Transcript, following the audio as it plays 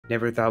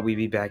Never thought we'd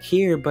be back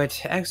here, but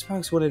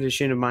Xbox wanted a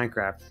edition of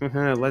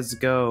Minecraft. Let's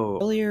go.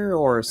 Earlier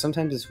or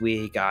sometime this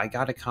week, I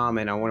got a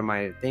comment on one of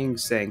my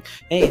things saying,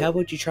 hey, how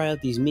about you try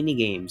out these mini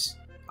games?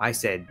 I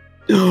said,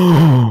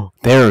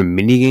 there are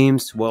mini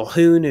games? Well,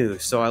 who knew?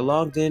 So I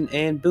logged in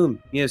and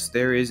boom, yes,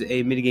 there is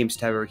a mini games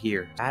tab right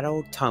here.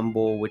 Battle,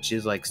 Tumble, which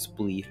is like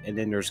Spleef, and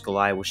then there's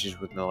Goliath, which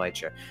is with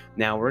Elytra.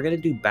 Now we're gonna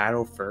do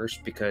Battle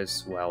first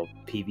because, well,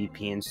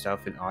 PvP and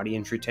stuff and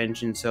audience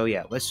retention. So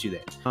yeah, let's do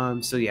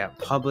that. So yeah,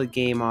 public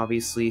game,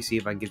 obviously. See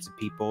if I can get some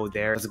people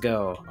there. Let's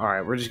go. All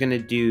right, we're just gonna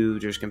do.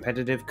 There's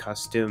competitive,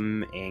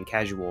 custom, and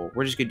casual.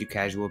 We're just gonna do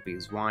casual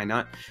because why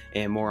not?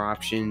 And more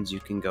options. You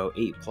can go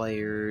 8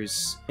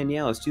 players, and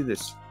yeah, let's do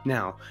this.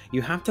 Now,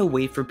 you have to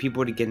wait for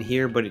people to get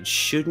here, but it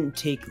shouldn't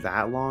take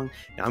that long.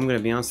 Now, I'm going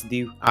to be honest with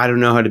you, I don't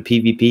know how to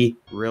PvP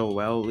real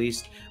well, at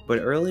least. But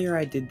earlier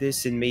I did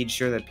this and made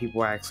sure that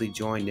people actually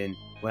joined in.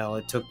 Well,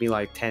 it took me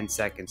like 10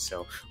 seconds,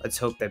 so let's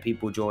hope that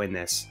people join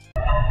this.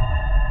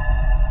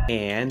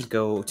 And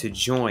go to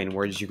join,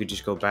 where you could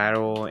just go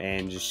battle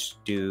and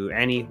just do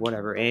any,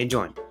 whatever, and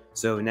join.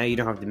 So now you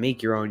don't have to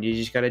make your own, you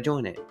just gotta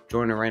join it.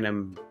 Join a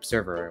random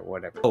server or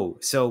whatever. Oh,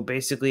 so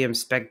basically I'm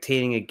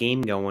spectating a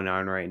game going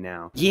on right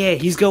now. Yeah,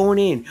 he's going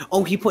in.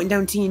 Oh, he putting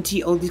down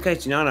TNT. Oh, these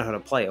guys do not know how to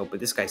play. Oh, but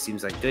this guy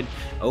seems like good.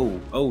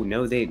 Oh,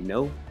 no, they,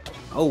 no.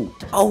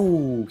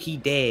 Oh, he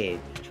dead.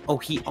 Oh,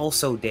 he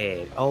also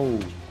dead. Oh,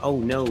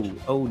 no.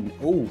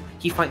 Oh,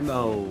 he fighting,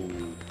 oh,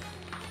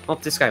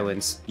 this guy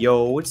wins.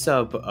 Yo, what's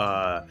up?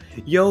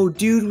 Yo,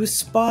 dude was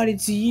spotted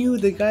to you,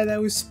 the guy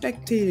that was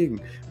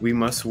spectating. We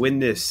must win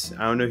this.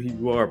 I don't know who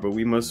you are, but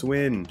we must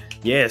win.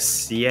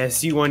 Yes,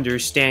 you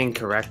understand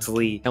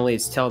correctly. Apparently,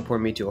 it's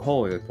teleporting me to a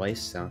whole other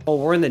place, so. Oh,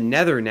 we're in the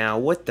nether now.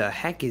 What the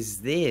heck is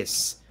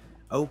this?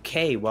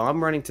 Okay, well,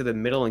 I'm running to the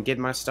middle and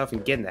getting my stuff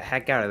and getting the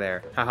heck out of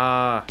there.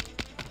 Haha.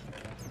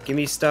 Give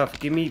me stuff.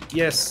 Give me,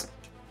 yes.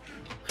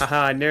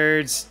 Haha,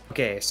 nerds.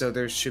 Okay, so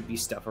there should be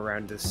stuff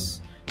around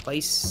this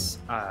place.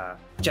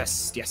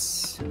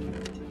 Yes.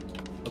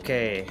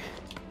 Okay.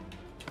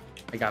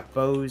 I got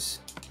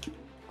bows.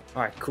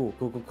 Alright,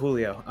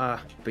 coolio.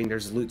 I think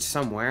there's loot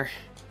somewhere.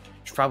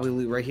 There's probably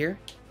loot right here.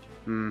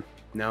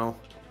 No.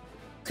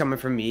 It's coming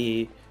from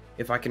me.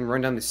 If I can run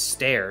down the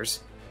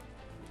stairs.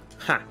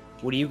 Ha!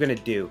 What are you gonna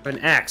do? An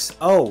axe.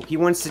 Oh, he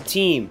wants to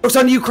team. It's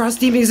on you! Cross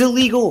teaming is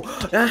illegal!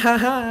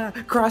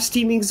 Cross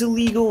teaming is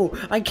illegal!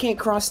 I can't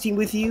cross team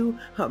with you.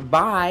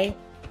 Bye!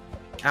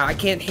 I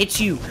can't hit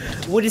you.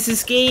 What is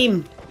this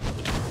game?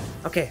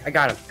 Okay, I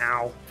got him.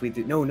 Ow.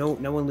 No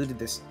one looted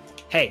this.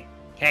 Hey,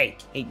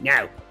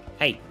 no.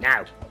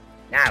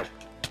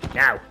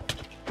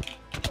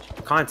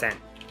 Content.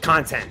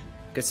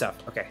 Good stuff.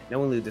 Okay, no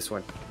one looted this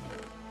one.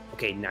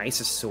 Okay,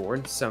 nice. A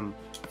sword, some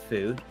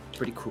food.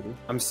 Pretty cool.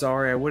 I'm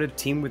sorry, I would have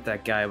teamed with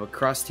that guy, but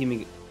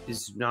cross-teaming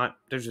is not,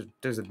 there's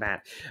a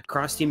bat.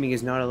 Cross-teaming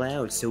is not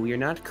allowed, so we are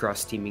not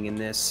cross-teaming in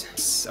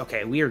this.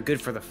 Okay, we are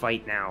good for the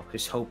fight now.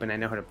 Just hoping I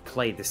know how to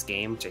play this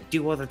game, which I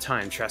do all the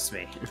time, trust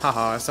me.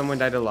 Haha, someone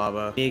died of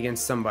lava. Me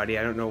against somebody,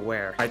 I don't know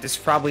where. Alright, this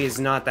probably is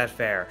not that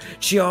fair.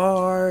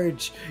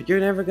 Charge! You're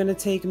never gonna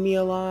take me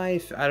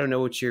alive. I don't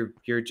know what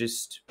you're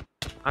just,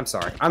 I'm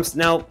sorry.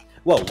 No,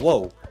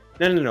 whoa.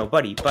 No,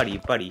 buddy.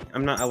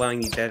 I'm not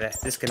allowing you to,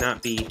 this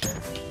cannot be.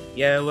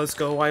 Yeah, let's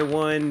go, I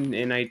won,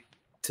 and I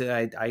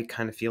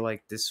kind of feel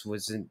like this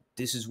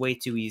is way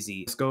too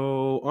easy. Let's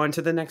go on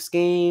to the next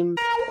game.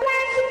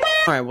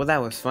 Alright, well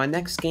that was fun.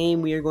 Next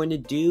game we are going to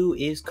do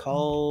is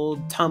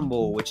called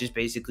Tumble, which is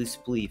basically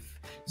Spleef.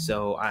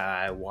 So,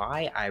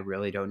 why? I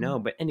really don't know.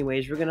 But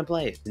anyways, we're gonna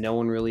play it. No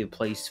one really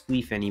plays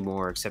Spleef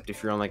anymore, except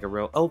if you're on like a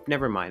real... Oh,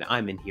 never mind.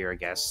 I'm in here, I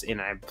guess. And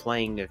I'm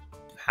playing a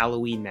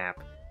Halloween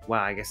map.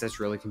 Wow, I guess that's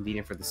really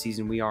convenient for the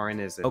season we are in,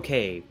 is it?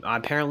 Okay,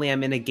 apparently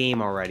I'm in a game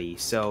already,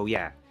 so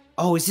yeah.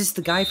 Oh, is this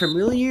the guy from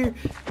earlier?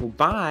 Well,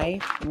 bye.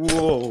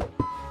 Whoa.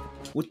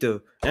 What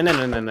the?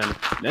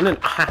 No.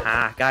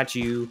 Haha, got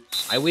you.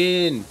 I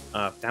win.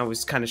 That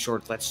was kind of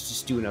short. Let's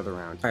just do another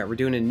round. All right, we're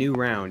doing a new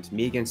round.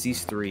 Me against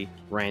these 3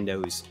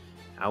 randos.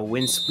 I'll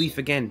win Spleef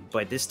again,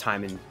 but this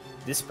time in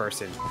this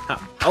person.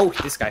 Oh,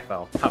 this guy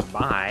fell.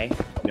 Bye.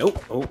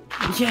 Nope. Oh,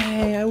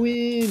 yay, I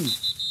win.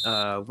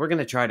 We're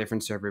gonna try a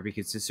different server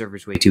because this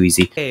server's way too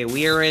easy. Okay,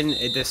 we are in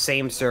the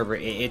same server.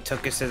 It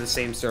took us to the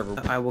same server.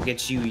 I will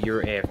get you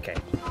your AFK.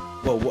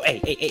 Whoa,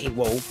 hey,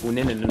 whoa.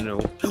 No.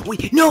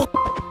 Wait, no!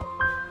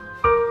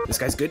 This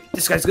guy's good.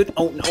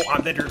 Oh, no,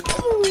 I'm better.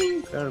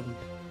 Got him.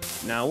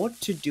 Now,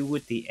 what to do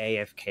with the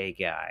AFK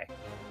guy?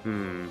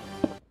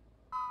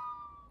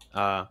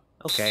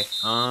 Okay.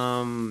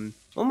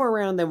 One more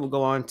round, then we'll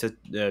go on to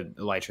the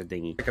Elytra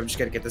thingy. I'm just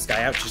gonna get this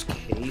guy out just in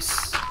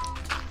case.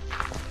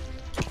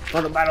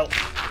 For the battle.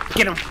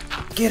 Get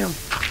him.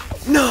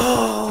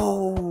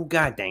 No!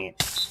 God dang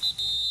it.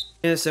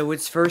 Yeah, so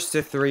it's first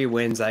to 3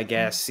 wins, I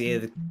guess.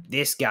 Yeah,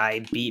 this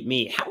guy beat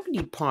me. How could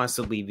he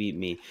possibly beat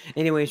me?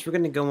 Anyways, we're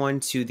gonna go on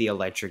to the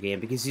Elytra game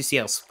because you see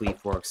how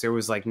Spleef works. There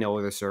was like no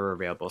other server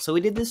available. So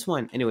we did this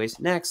one. Anyways,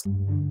 next.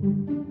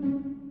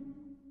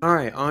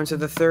 Alright, on to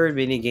the third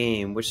mini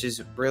game, which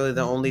is really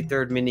the only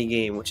third mini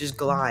game, which is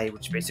Glide,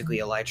 which basically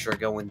Elytra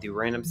going through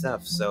random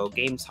stuff. So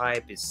game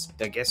type is,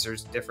 I guess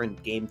there's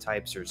different game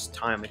types. There's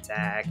time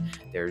attack,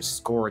 there's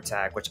score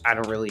attack, which I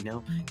don't really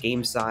know.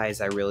 Game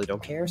size, I really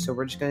don't care, so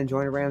we're just gonna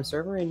join a random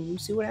server and we'll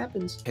see what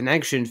happens.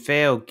 Connection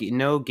failed,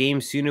 no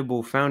game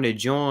suitable found to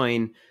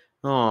join.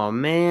 Oh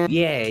man,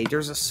 yay,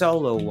 there's a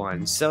solo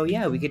one, so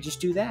yeah, we could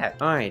just do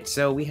that. Alright,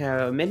 so we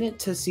have a minute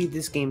to see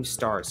this game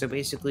start. So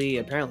basically,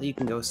 apparently you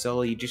can go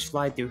solo, you just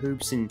fly through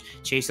hoops and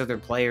chase other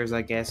players,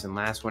 I guess, and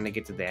last one to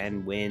get to the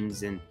end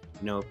wins, and,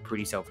 you know,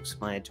 pretty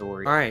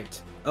self-explanatory.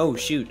 Alright, oh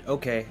shoot,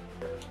 okay.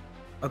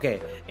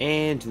 Okay,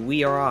 and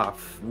we are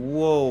off.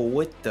 Whoa,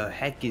 what the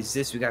heck is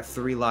this? We got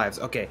 3 lives.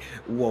 Okay,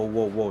 whoa,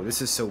 whoa, whoa,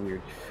 this is so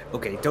weird.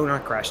 Okay, do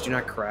not crash,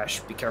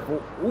 be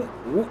careful. Ooh,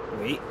 ooh,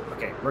 wait,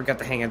 okay, we got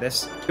the hang of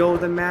this. Yo,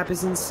 the map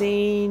is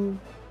insane.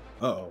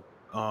 Uh-oh,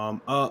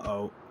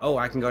 uh-oh. Oh,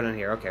 I can go down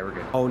here, okay, we're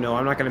good. Oh no,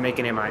 I'm not gonna make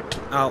it, am I?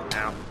 Oh,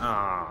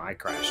 ow, I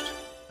crashed.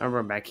 I'll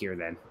run back here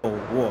then. Oh,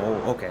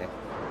 whoa, okay.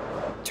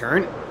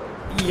 Turn,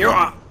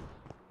 yeah!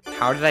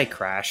 How did I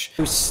crash?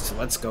 Boost,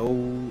 let's go,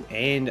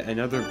 and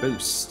another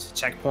boost.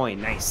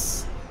 Checkpoint,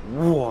 nice.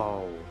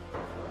 Whoa.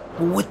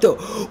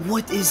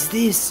 What is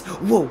this?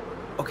 Whoa,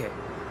 okay.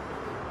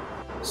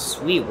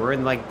 Sweet, we're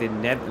in like the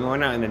nether, we're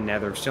not in the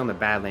nether, we're still in the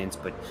Badlands,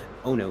 but,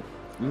 oh no.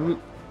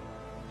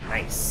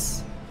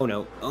 Nice. Oh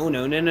no,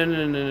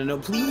 no,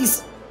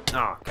 please!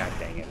 Oh, god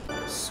dang it.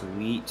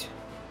 Sweet.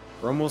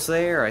 We're almost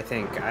there, I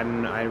think.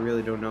 I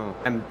really don't know.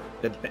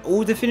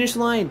 Oh, the finish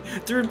line!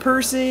 3rd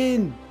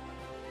person!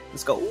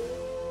 Let's go.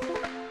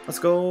 Let's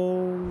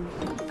go.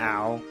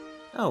 Ow.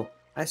 Oh,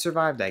 I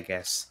survived, I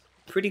guess.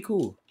 Pretty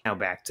cool. Now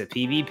back to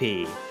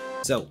PvP.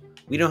 So,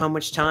 we don't have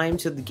much time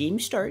till the game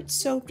starts,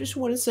 so just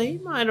want to say,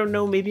 I don't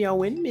know, maybe I'll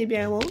win, maybe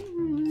I won't.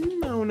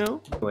 I don't know.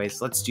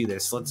 Anyways, let's do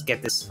this. Let's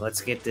get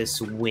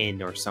this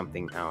win or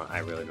something. Oh, I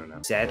really don't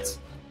know. Set.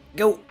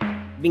 Go.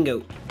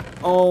 Bingo.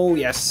 Oh,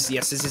 yes.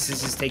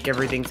 Take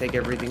everything.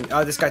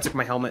 Oh, this guy took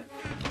my helmet.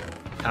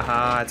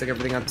 Haha, I took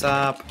everything on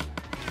top.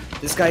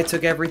 This guy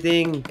took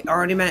everything. It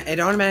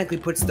automatically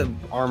puts the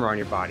armor on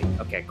your body.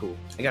 Okay, cool.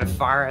 I got a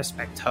fire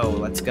aspect hoe.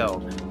 Let's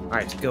go.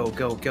 Alright, go.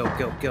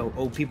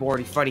 Oh, people are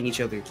already fighting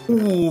each other.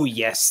 Ooh,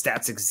 yes,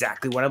 that's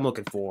exactly what I'm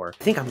looking for.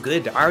 I think I'm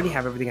good. I already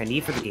have everything I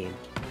need for the game.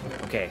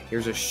 Okay,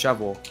 here's a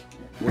shovel.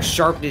 With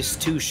sharpness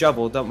 2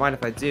 shovel. Don't mind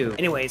if I do.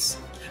 Anyways,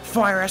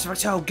 fire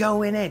aspect hoe.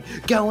 Going in.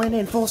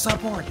 Full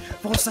support.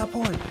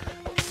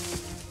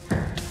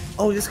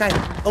 Oh, this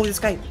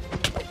guy.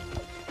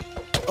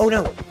 Oh,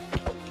 no.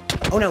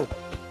 Oh no,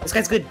 this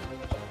guy's good.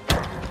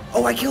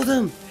 Oh, I killed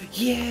him.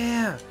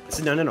 Yeah.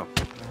 So, no.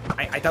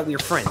 I thought we were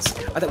friends.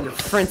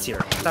 Here.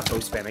 Stop bow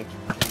spamming.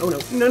 Oh no.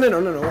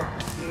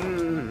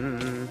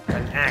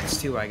 An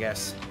axe too, I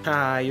guess.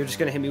 You're just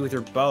gonna hit me with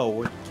your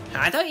bow.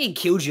 I thought he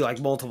killed you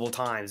like multiple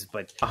times,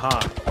 but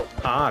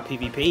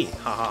PvP.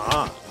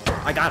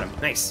 I got him.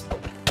 Nice.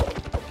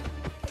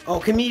 Oh,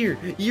 come here.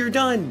 You're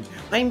done.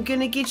 I'm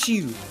gonna get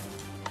you.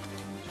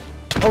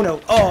 Oh no.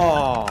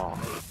 Oh.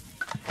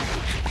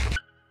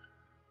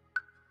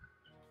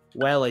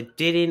 Well, it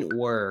didn't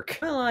work.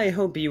 Well, I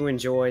hope you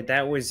enjoyed.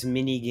 That was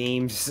mini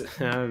games.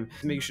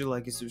 Make sure to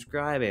like and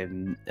subscribe,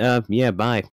 and yeah, bye.